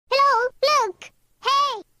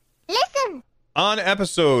On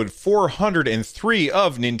episode 403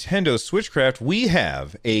 of Nintendo Switchcraft, we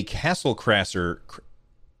have a Castle Crashers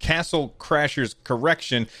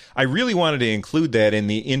correction. I really wanted to include that in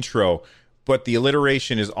the intro, but the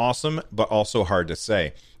alliteration is awesome, but also hard to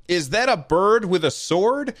say. Is that a bird with a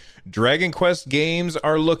sword? Dragon Quest games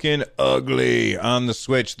are looking ugly on the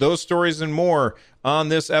Switch. Those stories and more on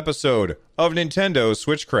this episode of Nintendo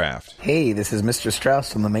Switchcraft. Hey, this is Mr.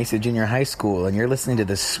 Strauss from La Mesa Junior High School, and you're listening to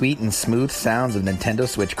the sweet and smooth sounds of Nintendo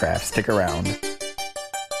Switchcraft. Stick around.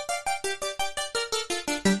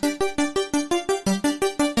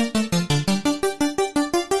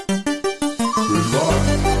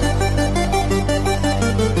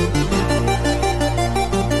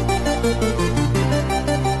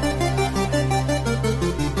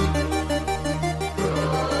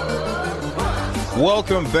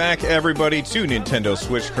 Welcome back, everybody, to Nintendo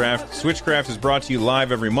Switchcraft. Switchcraft is brought to you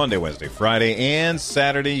live every Monday, Wednesday, Friday, and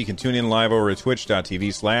Saturday. You can tune in live over at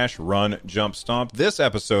twitch.tv/runjumpstomp. This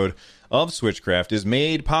episode of Switchcraft is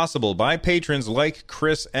made possible by patrons like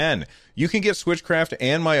Chris N. You can get Switchcraft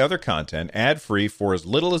and my other content ad-free for as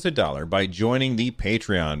little as $1 by joining the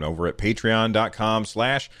Patreon over at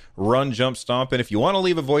patreon.com/runjumpstomp. And if you want to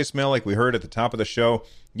leave a voicemail like we heard at the top of the show,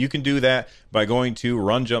 you can do that by going to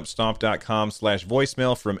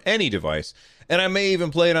runjumpstomp.com/voicemail from any device. And I may even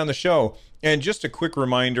play it on the show. And just a quick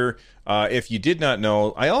reminder, if you did not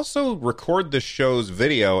know, I also record the show's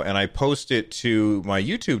video and I post it to my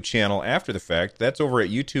YouTube channel after the fact. That's over at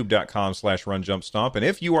youtube.com/runjumpstomp. And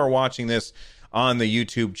if you are watching this on the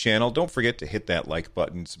YouTube channel, don't forget to hit that like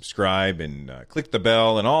button, subscribe, and click the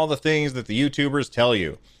bell and all the things that the YouTubers tell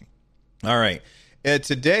you. All right.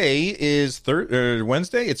 Today is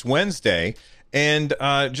Wednesday. It's Wednesday. And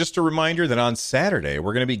just a reminder that on Saturday,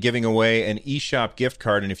 we're going to be giving away an eShop gift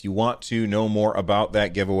card. And if you want to know more about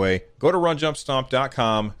that giveaway, go to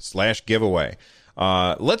runjumpstomp.com/giveaway.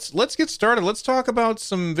 Let's get started. Let's talk about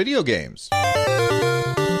some video games.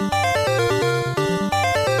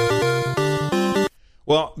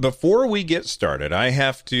 Well, before we get started, I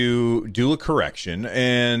have to do a correction,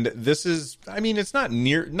 and this is, it's not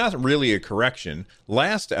really a correction.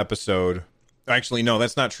 Last episode, actually, no,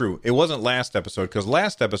 that's not true. It wasn't last episode, because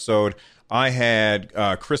last episode, I had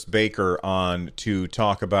Chris Baker on to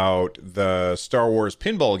talk about the Star Wars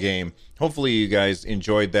pinball game. Hopefully you guys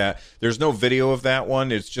enjoyed that. There's no video of that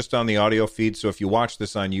one. It's just on the audio feed, so if you watch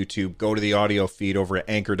this on YouTube, go to the audio feed over at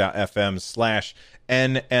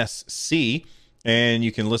anchor.fm/NSC. And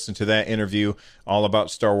you can listen to that interview all about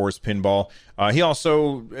Star Wars pinball. He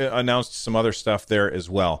also announced some other stuff there as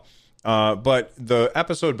well. But the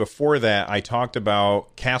episode before that, I talked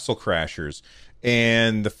about Castle Crashers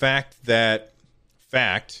and the fact that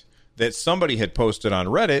somebody had posted on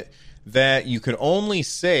Reddit that you could only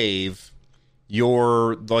save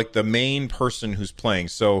your, like, the main person who's playing.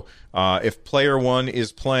 So if player one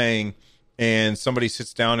is playing and somebody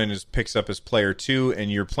sits down and picks up as player two,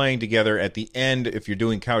 and you're playing together at the end, if you're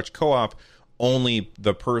doing couch co-op, only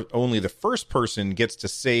the first person gets to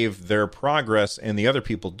save their progress and the other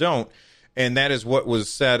people don't. And that is what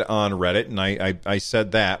was said on Reddit, and I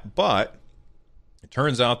said that, but it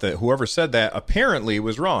turns out that whoever said that apparently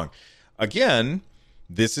was wrong. Again,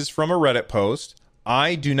 this is from a Reddit post.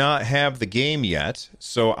 I do not have the game yet,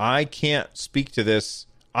 so I can't speak to this.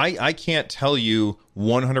 I can't tell you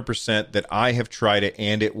 100% that I have tried it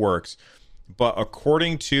and it works. But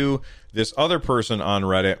according to this other person on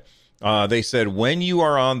Reddit, they said when you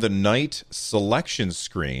are on the night selection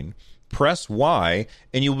screen, press Y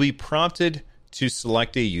and you'll be prompted to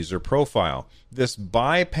select a user profile. This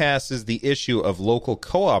bypasses the issue of local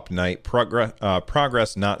co-op night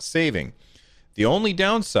progress not saving. The only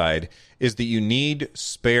downside is that you need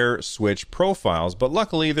spare Switch profiles, but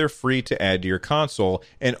luckily they're free to add to your console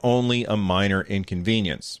and only a minor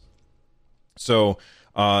inconvenience. So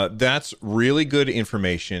that's really good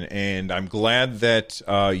information, and I'm glad that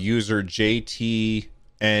user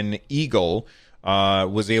JTN Eagle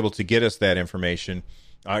was able to get us that information,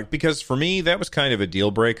 because for me that was kind of a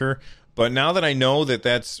deal breaker. But now that I know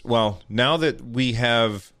now that we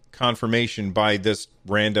have confirmation by this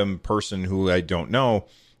random person who I don't know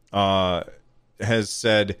has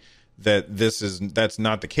said that that's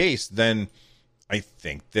not the case, then I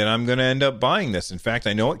think that I'm going to end up buying this. In fact,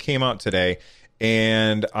 I know it came out today,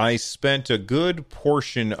 and I spent a good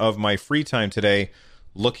portion of my free time today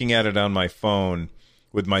looking at it on my phone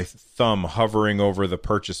with my thumb hovering over the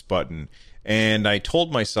purchase button. And I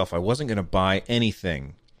told myself I wasn't going to buy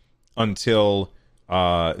anything until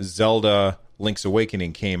Zelda Link's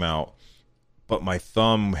Awakening came out. But my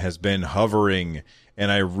thumb has been hovering,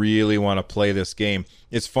 and I really want to play this game.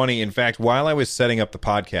 It's funny. In fact, while I was setting up the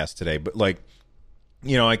podcast today, but like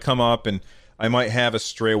I come up and I might have a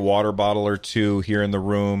stray water bottle or two here in the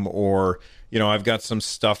room, or, I've got some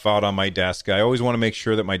stuff out on my desk. I always want to make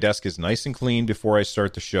sure that my desk is nice and clean before I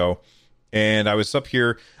start the show. And I was up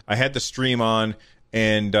here, I had the stream on,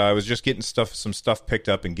 and I was just getting some stuff picked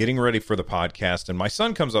up and getting ready for the podcast. And my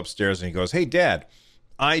son comes upstairs and he goes, "Hey, Dad,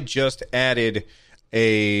 I just added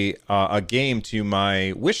a game to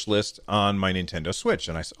my wish list on my Nintendo Switch."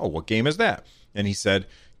 And I said, "Oh, what game is that?" And he said,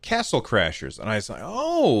 "Castle Crashers." And I was like,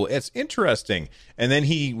 "Oh, it's interesting." And then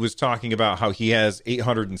he was talking about how he has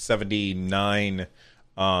 879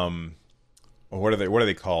 what are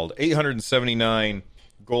they called? 879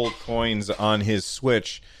 gold coins on his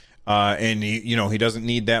Switch. And he doesn't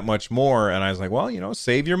need that much more. And I was like, well,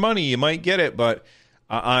 save your money, you might get it. But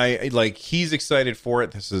I like, he's excited for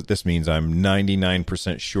it. This means I'm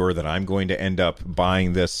 99% sure that I'm going to end up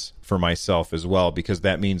buying this for myself as well, because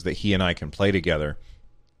that means that he and I can play together.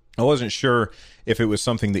 I wasn't sure if it was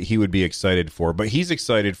something that he would be excited for, but he's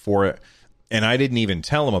excited for it, and I didn't even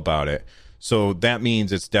tell him about it. So that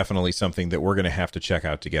means it's definitely something that we're going to have to check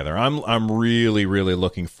out together. I'm really, really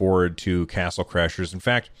looking forward to Castle Crashers. In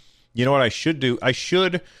fact, you know what I should do?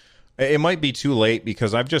 It might be too late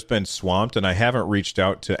because I've just been swamped and I haven't reached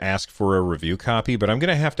out to ask for a review copy, but I'm going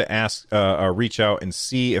to have to reach out and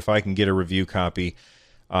see if I can get a review copy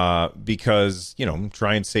because,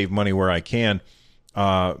 try and save money where I can.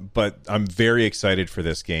 But I'm very excited for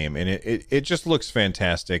this game, and it just looks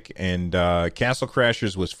fantastic. And Castle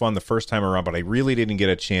Crashers was fun the first time around, but I really didn't get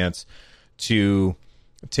a chance to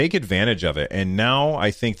take advantage of it. And now I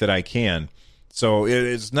think that I can. So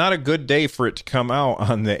it's not a good day for it to come out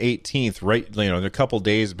on the 18th, right? A couple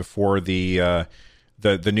days before the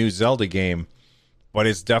new Zelda game, but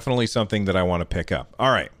it's definitely something that I want to pick up. All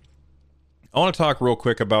right. I want to talk real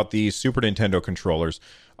quick about the Super Nintendo controllers.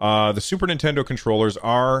 The Super Nintendo controllers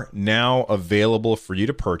are now available for you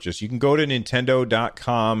to purchase. You can go to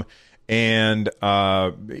Nintendo.com and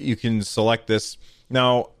you can select this.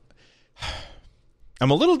 Now, I'm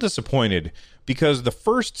a little disappointed because the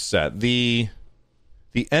first set, the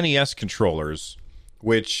NES controllers,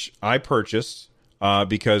 which I purchased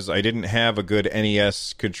because I didn't have a good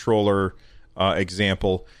NES controller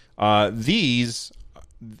example,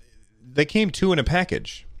 they came two in a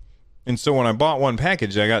package. And so when I bought one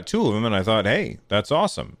package, I got two of them, and I thought, hey, that's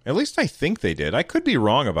awesome. At least I think they did. I could be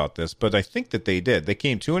wrong about this, but I think that they did. They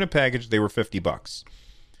came two in a package. They were $50.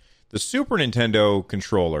 The Super Nintendo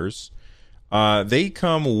controllers, they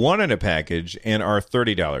come one in a package and are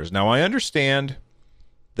 $30. Now, I understand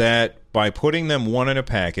that by putting them one in a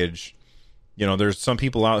package, there's some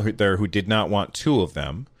people out there who did not want two of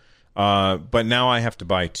them, but now I have to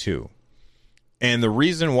buy two. And the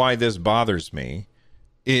reason why this bothers me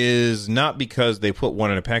is not because they put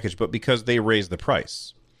one in a package, but because they raised the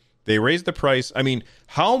price. They raised the price. I mean,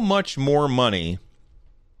 how much more money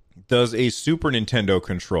does a Super Nintendo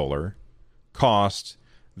controller cost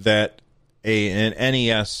that an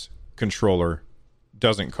NES controller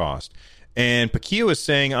doesn't cost? And Pakio is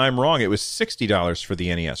saying I'm wrong. It was $60 for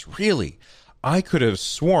the NES. Really? I could have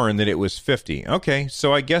sworn that it was $50. Okay,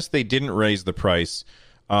 so I guess they didn't raise the price.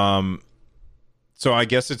 So I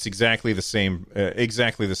guess it's exactly the same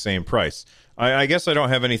price. I guess I don't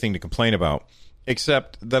have anything to complain about,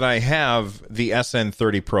 except that I have the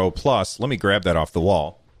SN30 Pro Plus. Let me grab that off the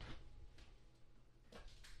wall.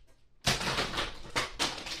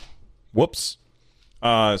 Whoops.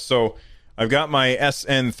 So I've got my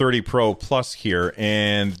SN30 Pro Plus here,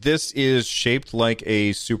 and this is shaped like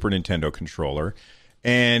a Super Nintendo controller.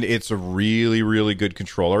 And it's a really, really good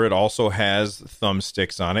controller. It also has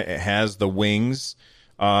thumbsticks on it. It has the wings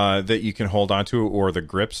that you can hold onto, or the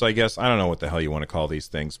grips, I guess. I don't know what the hell you want to call these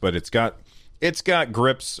things, but it's got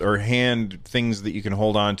grips or hand things that you can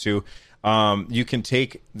hold onto. You can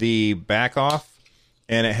take the back off,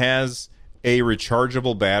 and it has a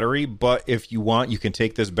rechargeable battery. But if you want, you can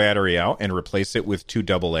take this battery out and replace it with two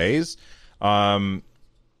AA's.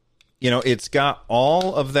 It's got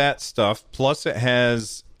all of that stuff, plus it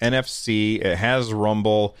has NFC, it has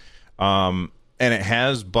Rumble, and it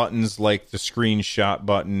has buttons like the screenshot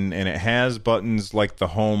button, and it has buttons like the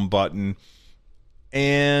home button.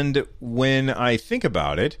 And when I think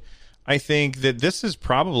about it, I think that this is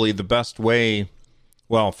probably the best way.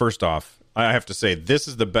 Well, first off, I have to say this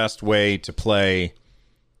is the best way to play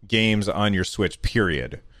games on your Switch,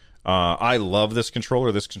 period. I love this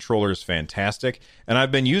controller. This controller is fantastic. And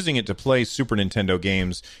I've been using it to play Super Nintendo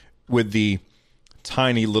games with the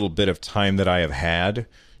tiny little bit of time that I have had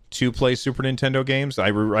to play Super Nintendo games. I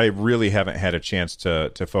really haven't had a chance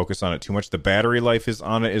to focus on it too much. The battery life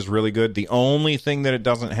on it is really good. The only thing that it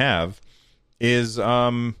doesn't have is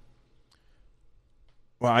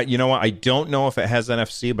Well, you know what? I don't know if it has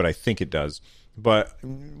NFC, but I think it does. But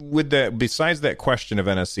with that, besides that question of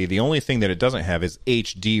NFC, the only thing that it doesn't have is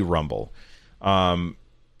HD Rumble. And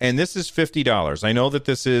this is $50. I know that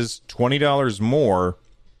this is $20 more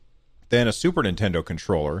than a Super Nintendo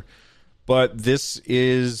controller, but this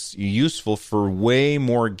is useful for way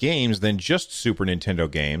more games than just Super Nintendo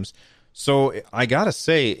games. So I gotta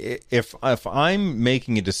say, if I'm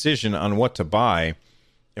making a decision on what to buy,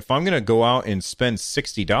 if I'm going to go out and spend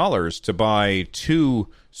 $60 to buy 2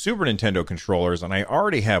 Super Nintendo controllers, and I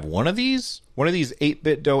already have one of these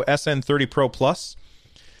 8BitDo SN30 Pro Plus,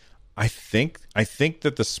 I think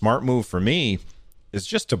that the smart move for me is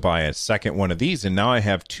just to buy a second one of these, and now I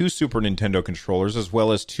have 2 Super Nintendo controllers as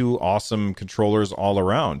well as 2 awesome controllers all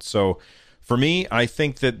around. So for me, I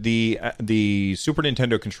think that the Super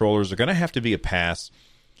Nintendo controllers are going to have to be a pass.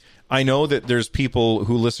 I know that there's people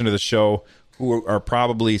who listen to the show who are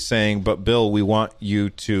probably saying, but Bill, we want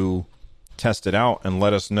you to test it out and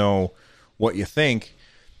let us know what you think.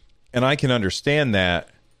 And I can understand that,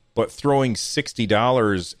 but throwing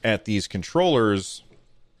 $60 at these controllers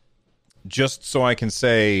just so I can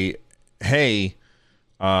say, hey,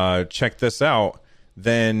 check this out,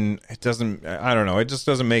 then it doesn't, I don't know, it just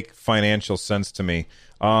doesn't make financial sense to me.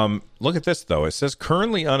 Look at this, though. It says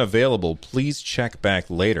currently unavailable. Please check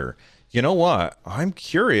back later. You know what? I'm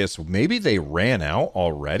curious. Maybe they ran out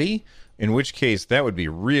already, in which case that would be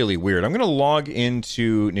really weird. I'm going to log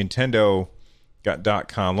into Nintendo.com.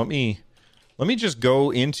 Let me just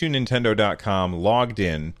go into Nintendo.com, logged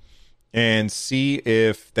in, and see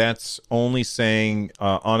if that's only saying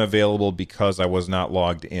unavailable because I was not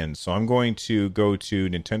logged in. So I'm going to go to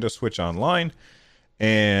Nintendo Switch Online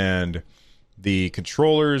and the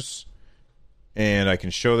controllers, and I can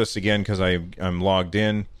show this again because I'm logged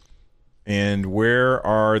in. And where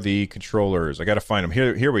are the controllers? I got to find them.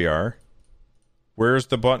 Here we are. Where's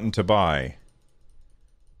the button to buy?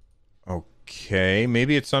 Okay,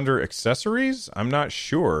 maybe it's under accessories? I'm not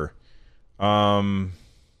sure. Well,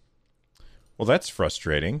 that's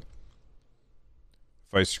frustrating.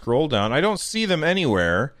 If I scroll down, I don't see them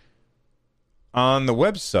anywhere on the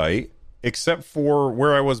website except for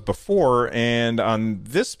where I was before, and on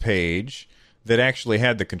this page that actually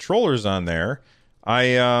had the controllers on there,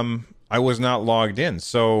 I was not logged in.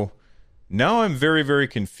 So now I'm very, very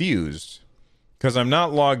confused because I'm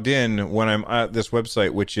not logged in when I'm at this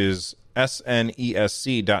website, which is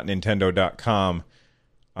snesc.nintendo.com.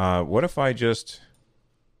 What if I just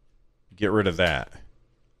get rid of that?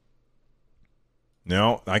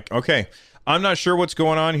 No, okay. I'm not sure what's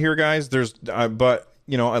going on here, guys. But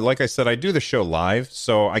you know, like I said, I do the show live,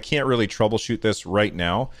 so I can't really troubleshoot this right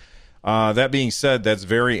now. That being said, that's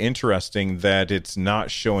very interesting that it's not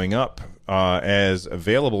showing up as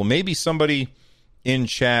available. Maybe somebody in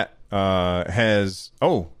chat has...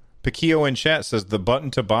 Oh, Pikio in chat says the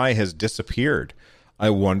button to buy has disappeared. I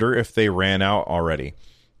wonder if they ran out already.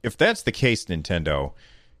 If that's the case, Nintendo,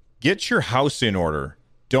 get your house in order.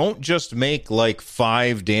 Don't just make like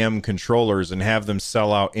 5 damn controllers and have them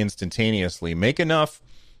sell out instantaneously. Make enough...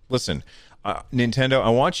 Listen... Nintendo, I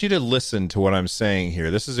want you to listen to what I'm saying here.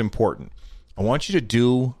 This is important. I want you to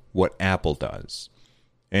do what Apple does.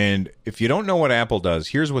 And if you don't know what Apple does,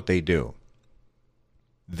 here's what they do.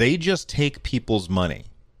 They just take people's money.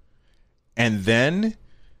 And then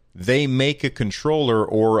they make a controller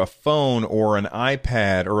or a phone or an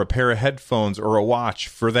iPad or a pair of headphones or a watch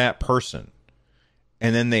for that person.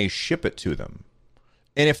 And then they ship it to them.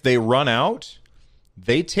 And if they run out,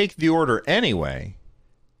 they take the order anyway.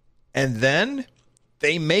 And then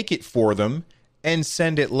they make it for them and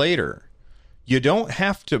send it later. You don't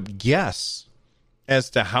have to guess as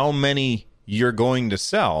to how many you're going to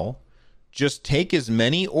sell. Just take as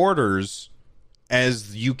many orders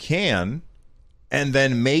as you can and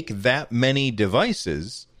then make that many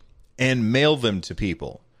devices and mail them to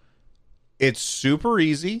people. It's super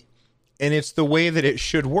easy, and it's the way that it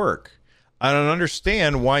should work. I don't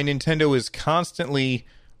understand why Nintendo is constantly...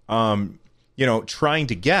 trying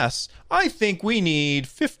to guess. I think we need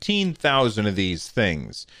 15,000 of these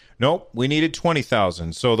things. Nope, we needed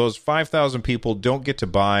 20,000. So those 5,000 people don't get to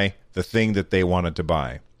buy the thing that they wanted to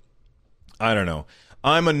buy. I don't know.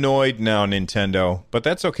 I'm annoyed now, Nintendo, but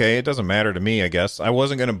that's okay. It doesn't matter to me, I guess. I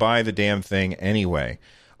wasn't going to buy the damn thing anyway.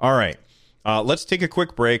 All right, let's take a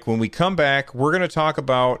quick break. When we come back, we're going to talk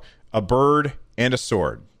about a bird and a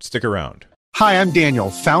sword. Stick around. Hi, I'm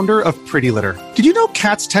Daniel, founder of Pretty Litter. Did you know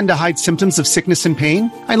cats tend to hide symptoms of sickness and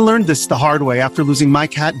pain? I learned this the hard way after losing my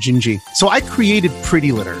cat, Gingy. So I created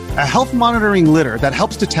Pretty Litter, a health monitoring litter that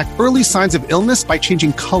helps detect early signs of illness by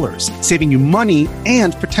changing colors, saving you money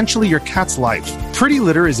and potentially your cat's life. Pretty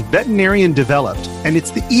Litter is veterinarian developed, and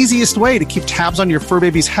it's the easiest way to keep tabs on your fur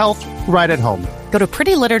baby's health right at home. Go to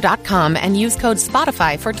prettylitter.com and use code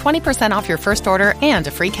SPOTIFY for 20% off your first order and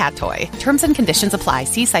a free cat toy. Terms and conditions apply.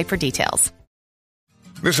 See site for details.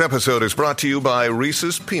 This episode is brought to you by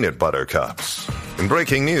Reese's Peanut Butter Cups. In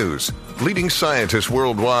breaking news, leading scientists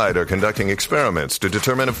worldwide are conducting experiments to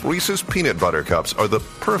determine if Reese's Peanut Butter Cups are the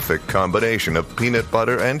perfect combination of peanut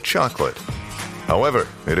butter and chocolate. However,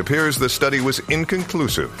 it appears the study was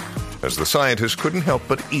inconclusive, as the scientists couldn't help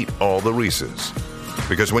but eat all the Reese's.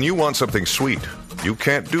 Because when you want something sweet, you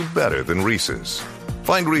can't do better than Reese's.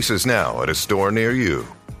 Find Reese's now at a store near you.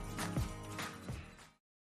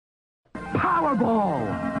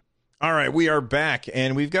 Powerball! All right, we are back,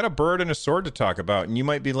 and we've got a bird and a sword to talk about. And you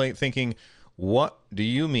might be thinking, what do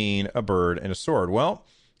you mean a bird and a sword? Well,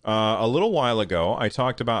 a little while ago, I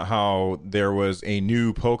talked about how there was a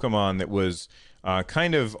new Pokemon that was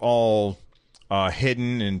kind of all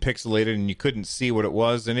hidden and pixelated, and you couldn't see what it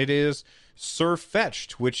was. And it is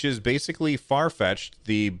Sirfetch'd, which is basically Farfetch'd,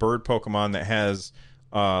 the bird Pokemon that has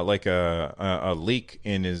like a leak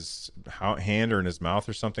in his hand or in his mouth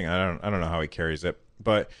or something. I don't know how he carries it,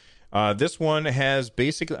 but this one has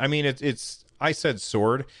basically, I mean, it's I said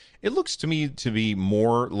sword. It looks to me to be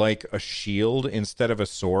more like a shield instead of a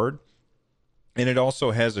sword, and it also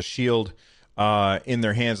has a shield in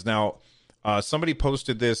their hands. Now, somebody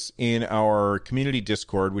posted this in our community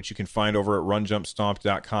Discord, which you can find over at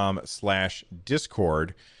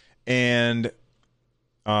runjumpstomp.com/Discord, and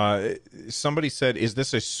somebody said, is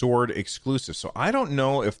this a sword exclusive? So I don't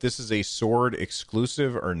know if this is a sword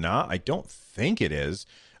exclusive or not. I don't think it is,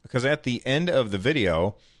 because at the end of the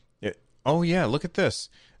video, oh yeah, look at this.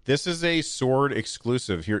 This is a sword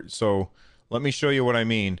exclusive here. So let me show you what I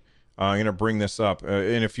mean. I'm going to bring this up.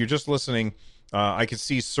 And if you're just listening, I can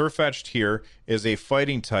see Sirfetch'd here is a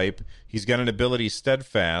fighting type. He's got an ability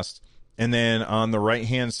Steadfast. And then on the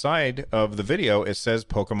right-hand side of the video, it says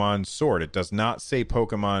Pokemon Sword. It does not say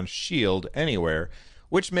Pokemon Shield anywhere,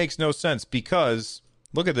 which makes no sense because,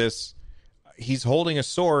 look at this. He's holding a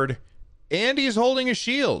sword and he's holding a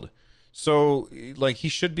shield. So, like, he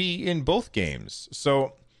should be in both games.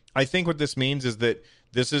 So, I think what this means is that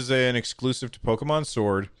this is an exclusive to Pokemon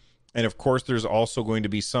Sword. And, of course, there's also going to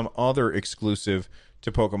be some other exclusive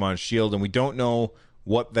to Pokemon Shield. And we don't know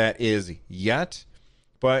what that is yet.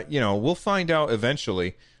 But, you know, we'll find out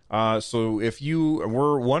eventually. So if you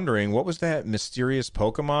were wondering, what was that mysterious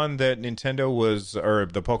Pokemon that Nintendo was, or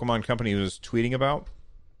the Pokemon Company was tweeting about?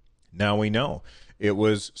 Now we know. It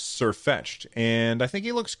was Sirfetch'd, and I think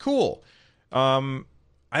he looks cool.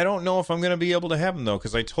 I don't know if I'm going to be able to have him, though,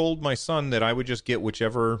 because I told my son that I would just get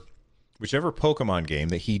whichever Pokemon game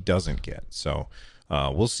that he doesn't get. So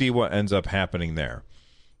we'll see what ends up happening there.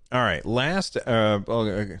 All right, last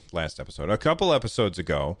episode, a couple episodes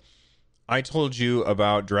ago, I told you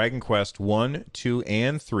about Dragon Quest 1, 2,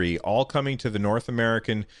 and 3 all coming to the North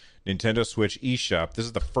American Nintendo Switch eShop. This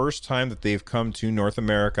is the first time that they've come to North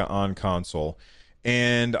America on console,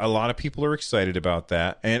 and a lot of people are excited about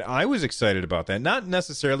that, and I was excited about that. Not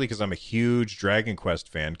necessarily because I'm a huge Dragon Quest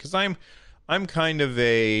fan, because I'm kind of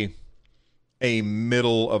a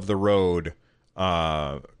middle of the road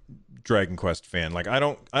Dragon Quest fan. Like I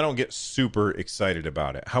don't get super excited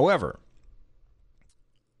about it. However,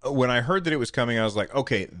 when I heard that it was coming, I was like,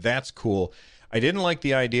 okay, that's cool. I didn't like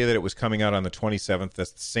the idea that it was coming out on the 27th.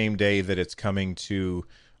 That's the same day that it's coming to,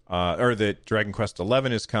 or that Dragon Quest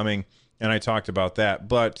 11 is coming, and I talked about that.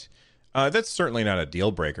 But that's certainly not a deal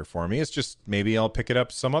breaker for me. It's just maybe I'll pick it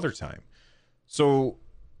up some other time. So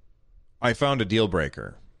I found a deal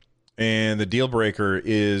breaker. And the deal breaker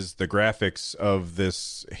is the graphics of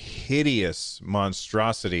this hideous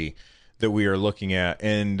monstrosity that we are looking at.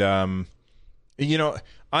 And, you know,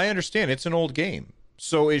 I understand it's an old game,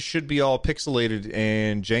 so it should be all pixelated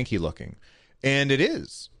and janky looking. And it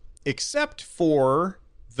is, except for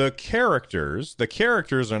the characters. The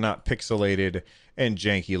characters are not pixelated and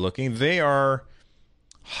janky looking. They are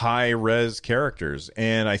high-res characters.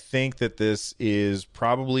 And I think that this is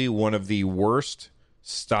probably one of the worst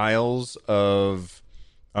worst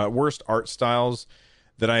art styles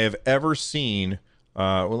that I have ever seen.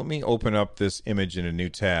 Well, let me open up this image in a new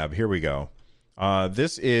tab. Here we go.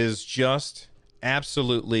 This is just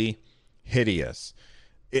absolutely hideous.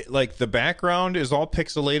 Like the background is all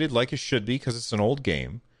pixelated like it should be because it's an old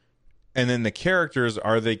game. And then the characters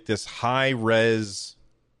are like this high res.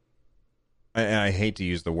 I hate to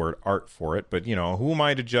use the word art for it, but you know, who am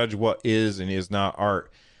I to judge what is and is not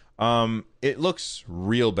art? It looks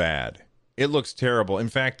real bad. It looks terrible. In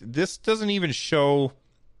fact, this doesn't even show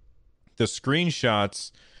the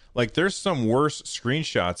screenshots. Like there's some worse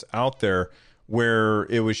screenshots out there where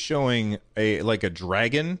it was showing a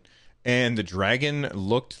dragon, and the dragon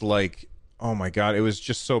looked like, oh my god, it was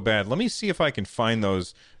just so bad. Let me see if I can find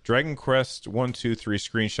those Dragon Quest 1, 2, 3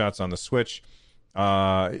 screenshots on the Switch.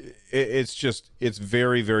 It's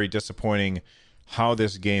very, very disappointing how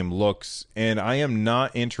this game looks, and I am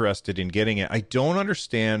not interested in getting it. I don't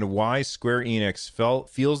understand why Square Enix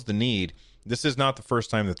feels the need. This is not the first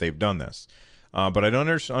time that they've done this, but I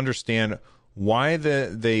don't understand why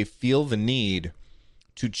they feel the need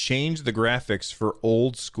to change the graphics for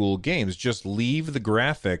old school games. Just leave the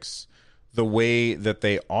graphics the way that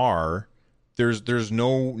they are. There's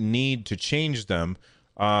no need to change them,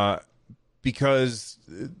 because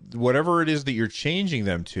whatever it is that you're changing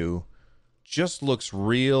them to just looks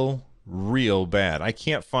real bad. I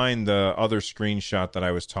can't find the other screenshot that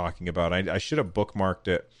I was talking about. I should have bookmarked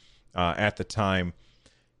it at the time.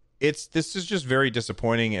 This is just very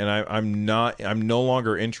disappointing, and I'm no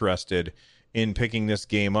longer interested in picking this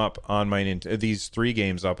game up on these 3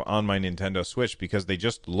 games up on my Nintendo Switch, because they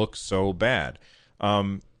just look so bad.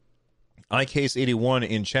 iCase81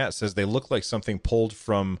 in chat says they look like something pulled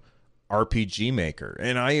from RPG Maker,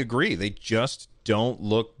 and I agree. They just don't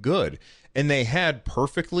look good, and they had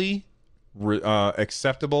perfectly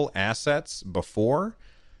acceptable assets before,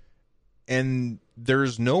 and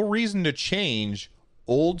there's no reason to change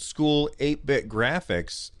old school 8-bit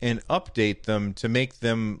graphics and update them to make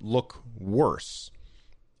them look worse.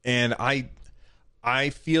 And I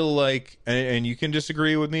feel like, and you can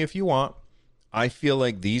disagree with me if you want, I feel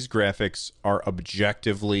like these graphics are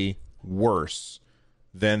objectively worse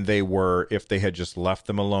than they were if they had just left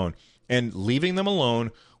them alone. And leaving them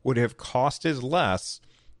alone would have costed less,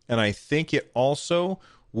 and I think it also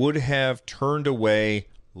would have turned away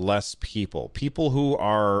less people. People who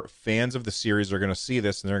are fans of the series are going to see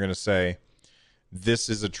this and they're going to say, this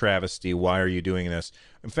is a travesty. Why are you doing this?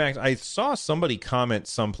 In fact, I saw somebody comment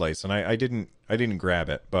someplace, and I didn't grab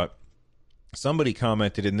it, but somebody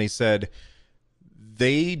commented and they said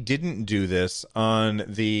they didn't do this on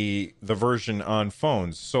the version on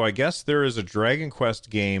phones. So I guess there is a Dragon Quest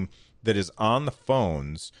game that is on the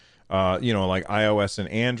phones, like iOS and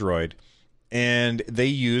Android, and they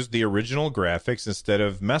used the original graphics instead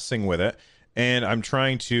of messing with it. And I'm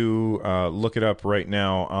trying to look it up right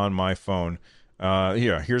now on my phone.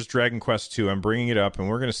 Here's Dragon Quest 2. I'm bringing it up, and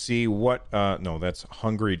we're going to see what... no, that's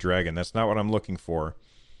Hungry Dragon. That's not what I'm looking for.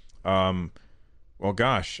 Well,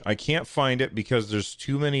 gosh, I can't find it because there's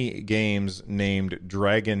too many games named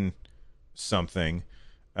Dragon something,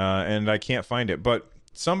 and I can't find it. But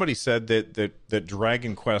somebody said that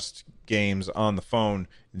Dragon Quest games on the phone,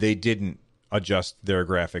 they didn't adjust their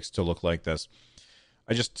graphics to look like this.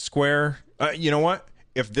 Square... you know what?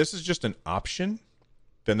 If this is just an option,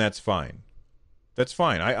 then that's fine. That's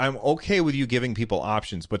fine. I'm okay with you giving people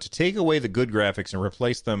options, but to take away the good graphics and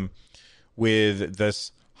replace them with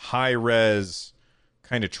this high-res,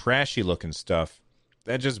 kind of trashy-looking stuff,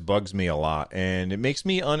 that just bugs me a lot, and it makes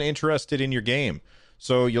me uninterested in your game.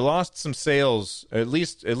 So you lost some sales, at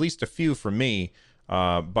least a few from me,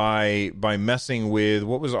 by messing with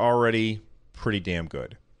what was already pretty damn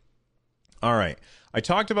good. All right. I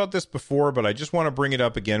talked about this before, but I just want to bring it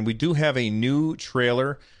up again. We do have a new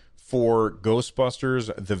trailer for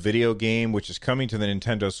Ghostbusters, the video game, which is coming to the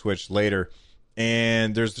Nintendo Switch later.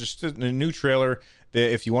 And there's just a new trailer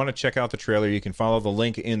that if you want to check out the trailer, you can follow the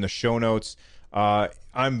link in the show notes.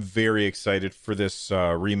 I'm very excited for this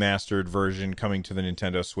remastered version coming to the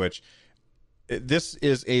Nintendo Switch. This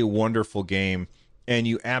is a wonderful game, and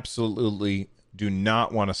you absolutely do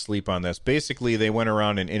not want to sleep on this. Basically, they went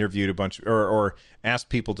around and interviewed a bunch or asked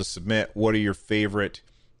people to submit what are your favorite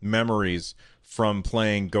memories from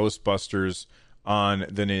playing Ghostbusters on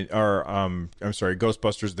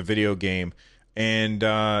Ghostbusters the video game, and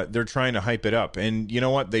they're trying to hype it up. And you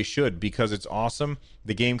know what? They should, because it's awesome.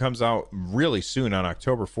 The game comes out really soon on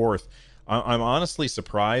October 4th. I'm honestly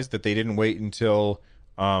surprised that they didn't wait until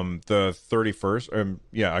the 31st,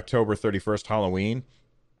 October 31st, Halloween.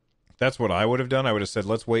 That's what I would have done. I would have said,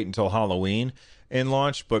 let's wait until Halloween and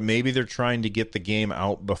launch, but maybe they're trying to get the game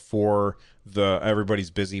out before everybody's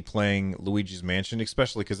busy playing Luigi's Mansion,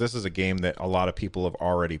 especially because this is a game that a lot of people have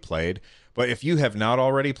already played. But if you have not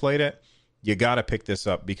already played it, you got to pick this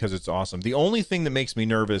up because it's awesome. The only thing that makes me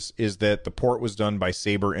nervous is that the port was done by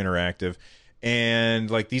Saber Interactive, and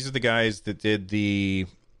these are the guys that did the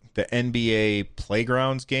NBA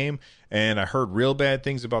Playgrounds game, and I heard real bad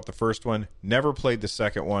things about the first one. Never played the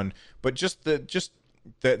second one, but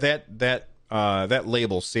that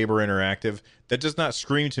label, Saber Interactive, that does not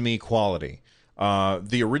scream to me quality.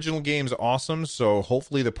 The original game's awesome, so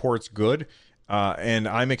hopefully the port's good. and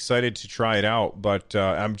I'm excited to try it out, but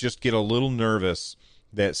I'm just get a little nervous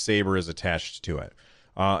that Saber is attached to it.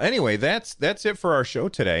 Anyway, that's it for our show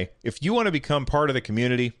today. If you want to become part of the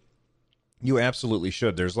community, you absolutely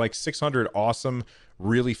should. There's like 600 awesome,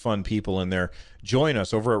 really fun people in there. Join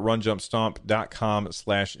us over at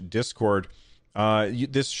runjumpstomp.com/Discord.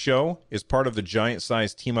 This show is part of the Giant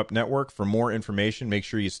Size Team Up Network. For more information, make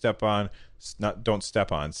sure you stop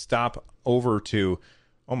over to,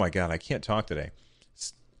 oh my God, I can't talk today.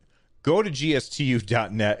 Go to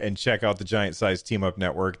gstu.net and check out the Giant Size Team Up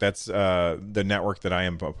Network. That's the network that I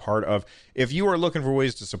am a part of. If you are looking for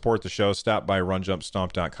ways to support the show, stop by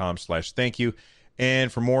runjumpstomp.com/thank you.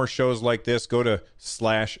 And for more shows like this, go to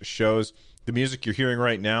 /shows. The music you're hearing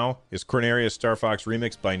right now is Cornerius Star Fox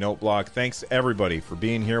Remix by Noteblock. Thanks, everybody, for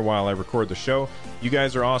being here while I record the show. You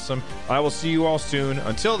guys are awesome. I will see you all soon.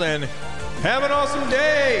 Until then, have an awesome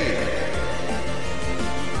day!